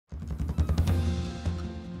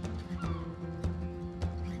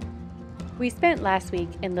We spent last week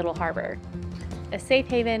in Little Harbor, a safe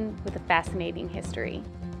haven with a fascinating history.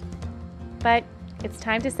 But it's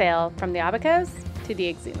time to sail from the Abacos to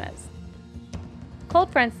the Exumas.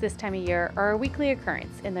 Cold fronts this time of year are a weekly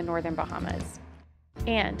occurrence in the northern Bahamas,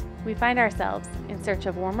 and we find ourselves in search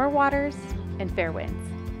of warmer waters and fair winds.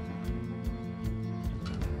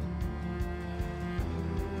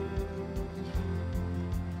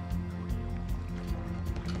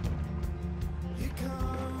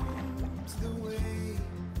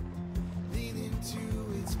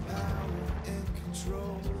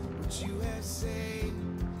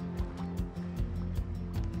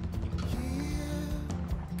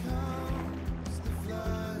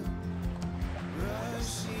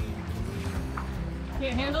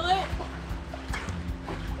 Can't handle it?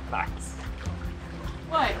 Nice.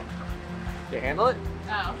 What? Can't handle it?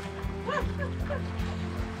 Oh.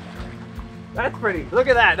 That's pretty. Look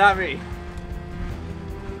at that, not me.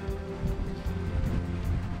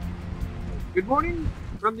 Good morning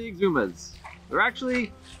from the Exumas. They're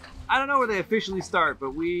actually, I don't know where they officially start,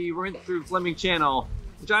 but we went through Fleming Channel,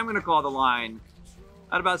 which I'm going to call the line,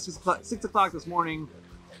 at about 6 o'clock this morning.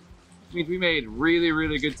 Which means we made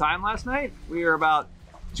really good time last night. We are about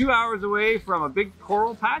 2 hours away from a big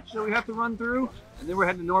coral patch that we have to run through, and then we're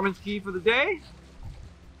heading to Norman's Key for the day.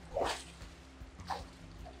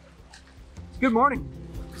 Good morning.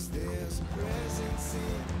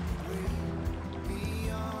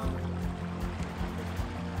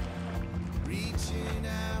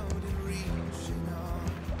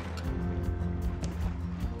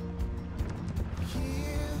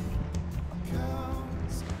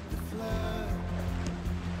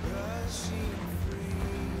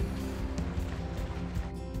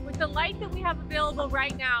 With the light that we have available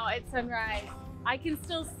right now at sunrise, I can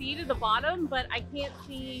still see to the bottom, but I can't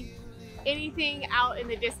see anything out in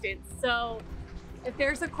the distance. So if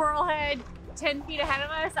there's a coral head 10 feet ahead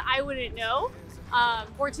of us, I wouldn't know.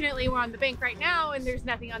 Fortunately, we're on the bank right now and there's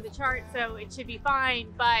nothing on the chart, so it should be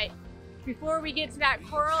fine. But before we get to that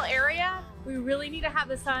coral area, we really need to have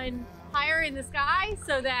the sun higher in the sky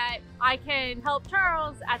so that I can help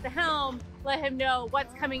Charles at the helm, let him know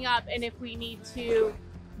what's coming up and if we need to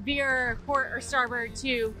veer port or starboard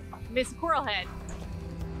to miss a coral head.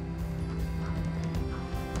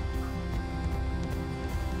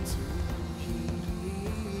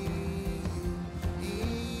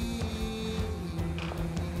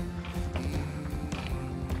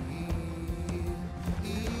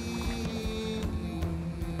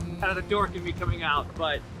 Out of the door can be coming out,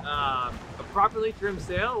 but a properly trimmed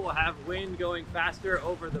sail will have wind going faster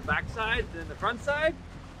over the backside than the front side.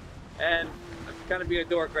 And I'm kind of being a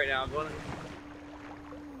dork right now. I'm going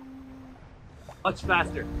much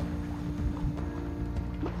faster.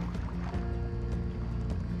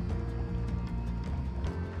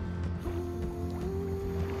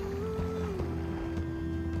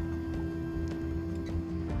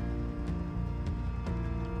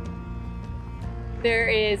 There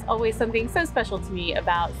is always something so special to me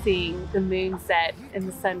about seeing the moon set and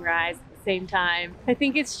the sunrise at the same time. I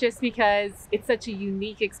think it's just because it's such a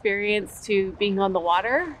unique experience to being on the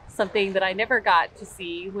water, something that I never got to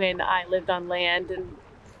see when I lived on land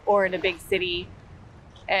or in a big city.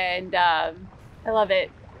 And I love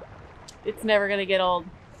it. It's never gonna get old.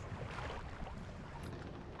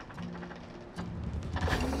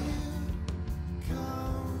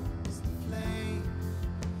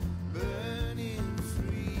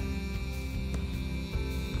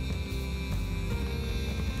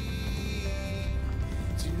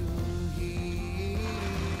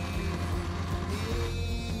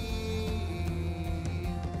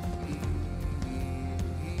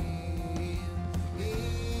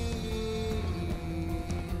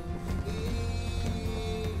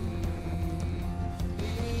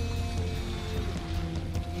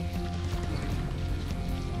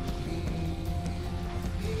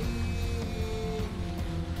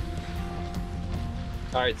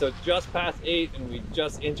 All right, so it's just past 8 and we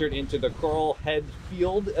just entered into the coral head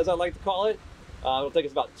field, as I like to call it. It'll take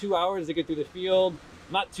us about 2 hours to get through the field.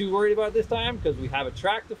 I'm not too worried about it this time because we have a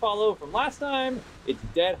track to follow from last time. It's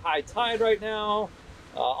dead high tide right now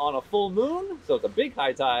on a full moon, so it's a big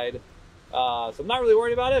high tide. So I'm not really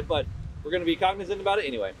worried about it, but we're gonna be cognizant about it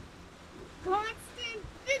anyway. Constant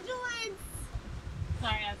vigilance!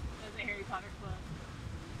 Sorry, that's a Harry Potter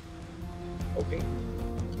quote. Okay.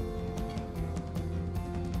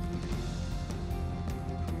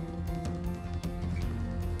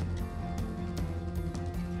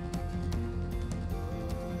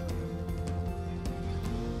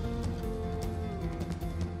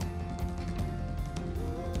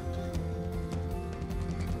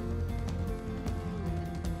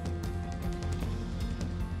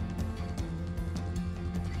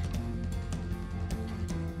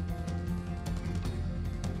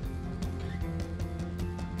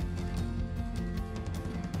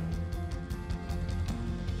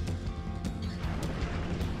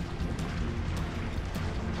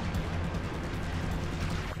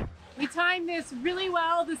 timed this really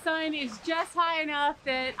well. The sun is just high enough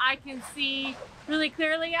that I can see really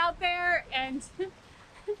clearly out there, and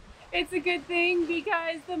it's a good thing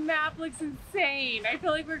because the map looks insane. I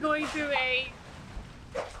feel like we're going through a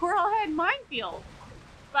coralhead minefield,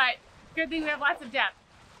 but good thing we have lots of depth.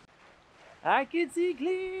 I can see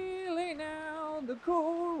clearly now the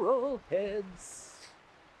coral heads.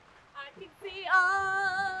 I can see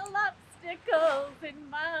all obstacles in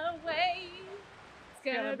my way. It's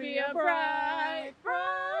gonna be a bright,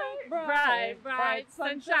 bright, bright, bright,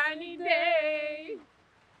 sunshiny day.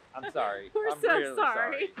 I'm sorry. We're I'm so really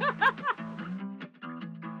sorry.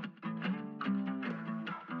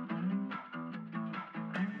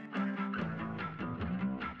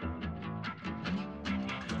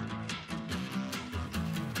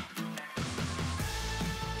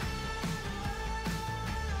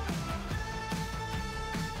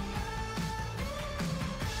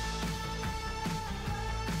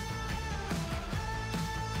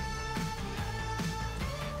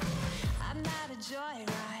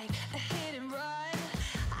 Joyride, a hit and run.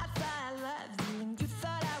 I thought I loved you and you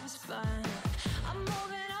thought I was fun. I'm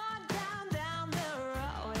moving on down the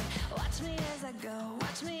road. Watch me as I go,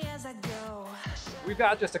 watch me as I go. We've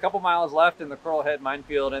got just a couple miles left in the Coralhead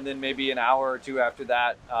minefield, and then maybe an hour or two after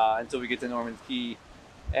that until we get to Norman's Key.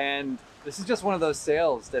 And this is just one of those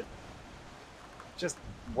sails that just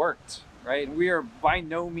worked, right? We are by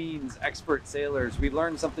no means expert sailors. We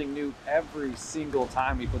learn something new every single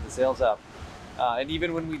time we put the sails up. And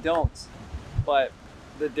even when we don't. But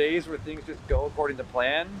the days where things just go according to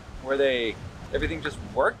plan, where everything just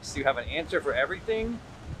works, you have an answer for everything.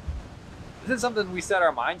 This is something we set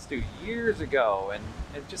our minds to years ago, and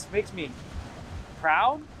it just makes me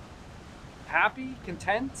proud, happy,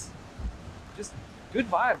 content, just good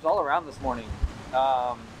vibes all around this morning.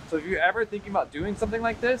 So if you're ever thinking about doing something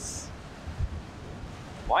like this,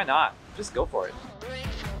 why not? Just go for it.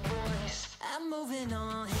 I'm moving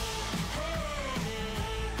on.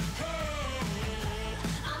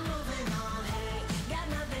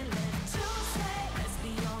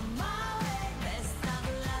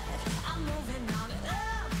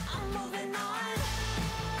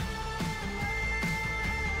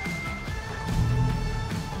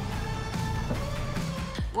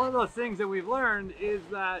 One of those things that we've learned is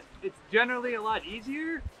that it's generally a lot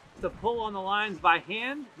easier to pull on the lines by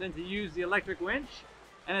hand than to use the electric winch.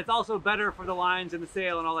 And it's also better for the lines and the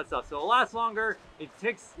sail and all that stuff. So it'll last longer, it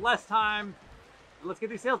takes less time. Let's get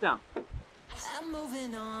these sails down. I'm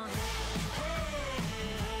moving on.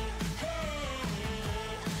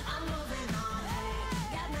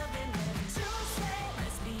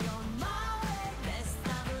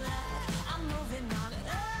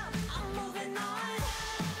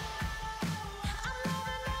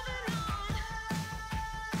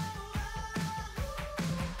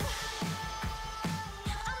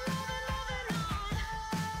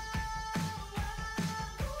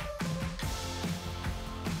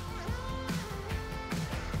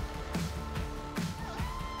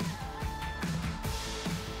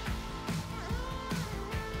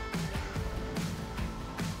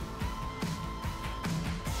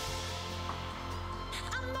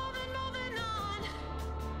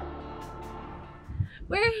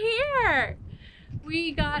 We're here!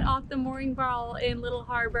 We got off the mooring ball in Little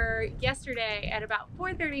Harbor yesterday at about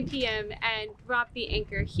 4:30 p.m. and dropped the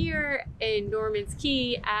anchor here in Norman's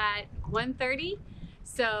Key at 1:30.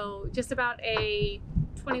 So just about a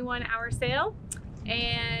 21-hour sail,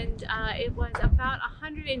 and it was about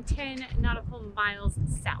 110 nautical miles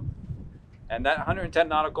south. And that 110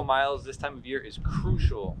 nautical miles this time of year is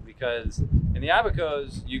crucial because in the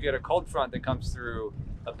Abacos, you get a cold front that comes through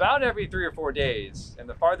about every 3 or 4 days. And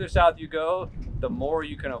the farther south you go, the more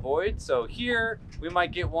you can avoid. So here, we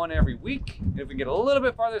might get one every week. And if we get a little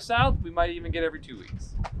bit farther south, we might even get every 2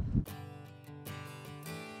 weeks.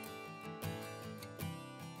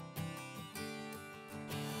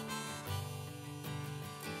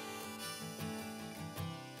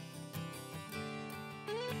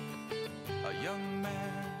 A young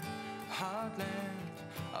man, heartland,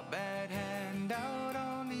 a bad hand out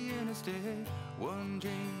on the interstate. One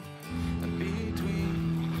dream and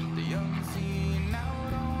between the young scene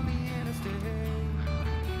out on the interstate.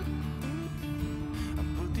 I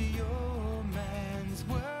put the old man's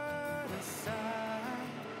word aside.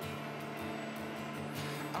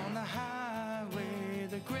 On the highway,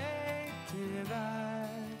 the great divide.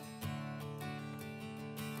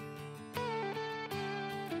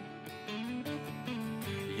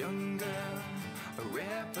 Young girl, a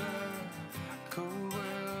rapper, cold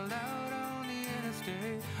world out on the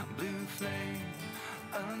interstate. Blue flame,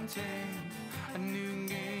 untamed, a new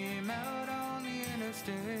game out on the interstate.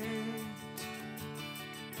 interstate.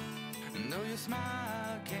 No, your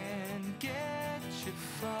smile can get you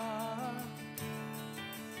far,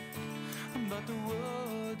 but the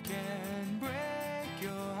world can break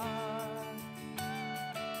your heart.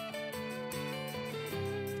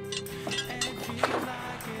 And it feels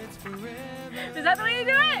like it's forever. Is that the way to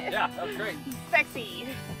do it? Yeah, that was great. Sexy.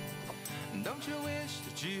 Don't you wish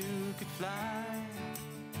that you could fly?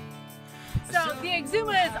 So the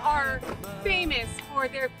Exumas are famous for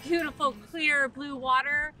their beautiful clear blue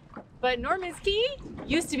water, but Norman's Key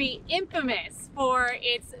used to be infamous for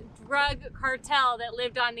its drug cartel that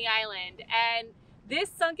lived on the island. And this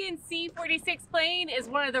sunken C-46 plane is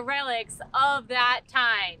one of the relics of that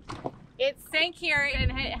time. It sank here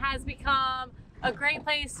and it has become a great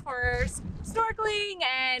place for snorkeling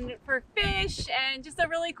and for fish and just a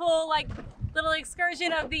really cool like little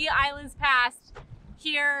excursion of the island's past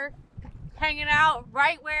here, hanging out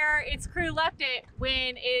right where its crew left it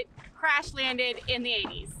when it crash landed in the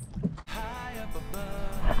 80s. High up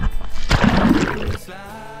above, slide.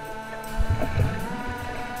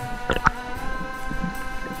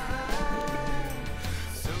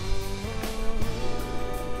 So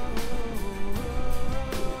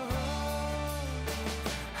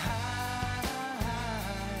high.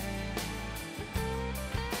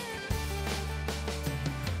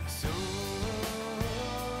 So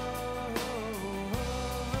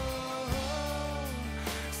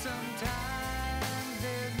sometimes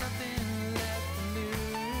there's nothing left to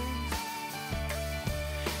lose.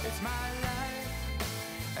 It's my life,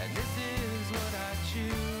 and this is what I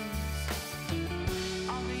choose.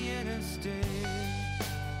 On the interstate.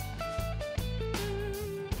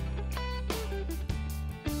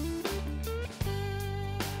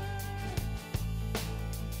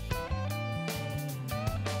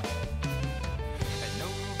 And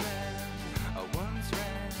Nomad, I once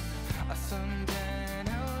ran a Sundown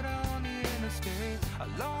out on the interstate. A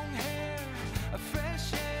long hair, a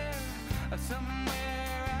fresh air,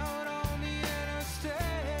 somewhere out on the interstate.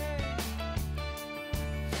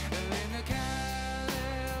 In the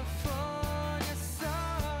California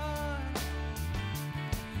sun,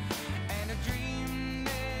 and a dream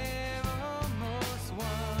never almost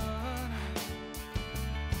won.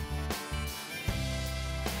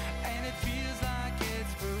 And it feels like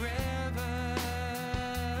it's forever.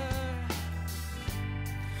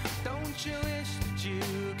 Don't you wish that you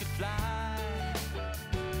could fly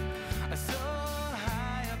so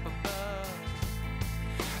high up above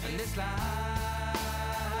in this life?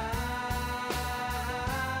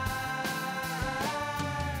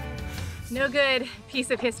 No good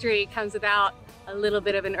piece of history comes without a little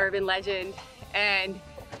bit of an urban legend, and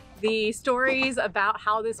the stories about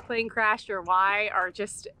how this plane crashed or why are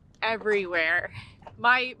just everywhere.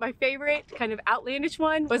 My favorite kind of outlandish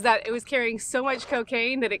one was that it was carrying so much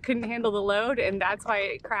cocaine that it couldn't handle the load, and that's why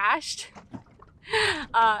it crashed.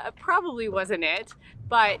 Probably wasn't it,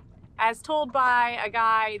 but as told by a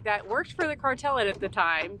guy that worked for the cartel at the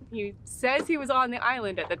time, he says he was on the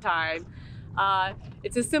island at the time.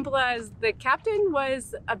 It's as simple as the captain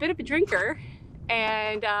was a bit of a drinker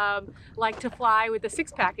and liked to fly with a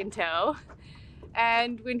six-pack in tow.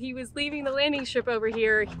 And when he was leaving the landing strip over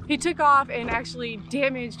here, he took off and actually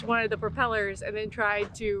damaged one of the propellers and then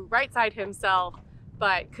tried to right-side himself,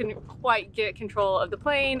 but couldn't quite get control of the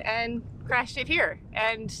plane and crashed it here.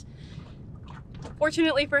 And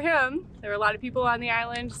fortunately for him, there were a lot of people on the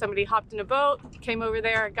island. Somebody hopped in a boat, came over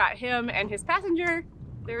there, got him and his passenger.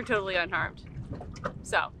 They were totally unharmed.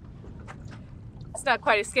 So it's not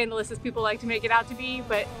quite as scandalous as people like to make it out to be,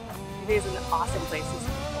 but it is an awesome place to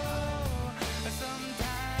see.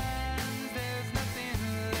 Sometimes there's nothing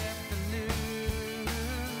left to lose.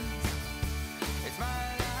 It's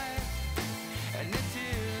my life, and this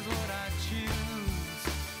is what I choose.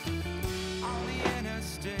 On the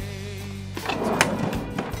interstate.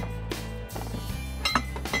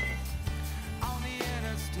 On the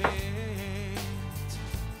interstate.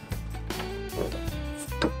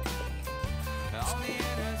 On the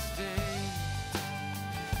interstate.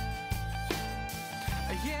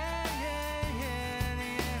 Yeah, yeah, yeah,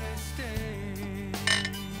 the interstate.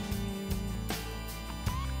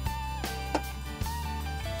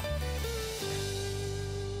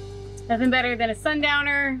 Nothing better than a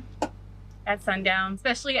sundowner at sundown,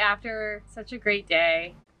 especially after such a great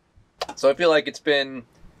day. So I feel like it's been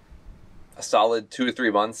a solid 2 to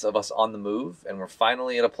 3 months of us on the move, and we're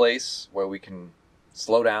finally at a place where we can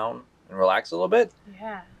slow down and relax a little bit.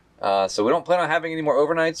 Yeah. So we don't plan on having any more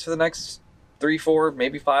overnights for the next 3, 4,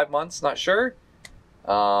 maybe 5 months, not sure.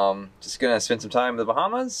 Just gonna spend some time in the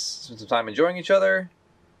Bahamas, spend some time enjoying each other,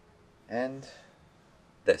 and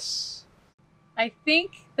this. I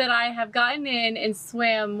think that I have gotten in and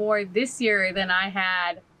swam more this year than I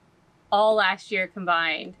had all last year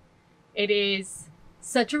combined. It is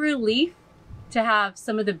such a relief to have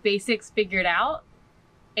some of the basics figured out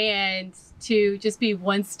and to just be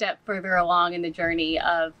one step further along in the journey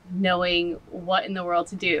of knowing what in the world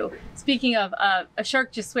to do. Speaking of, a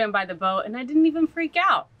shark just swam by the boat and I didn't even freak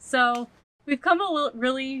out. So we've come a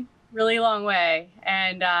really long way,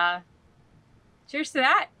 and cheers to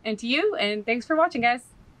that and to you, and thanks for watching, guys.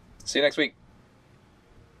 See you next week.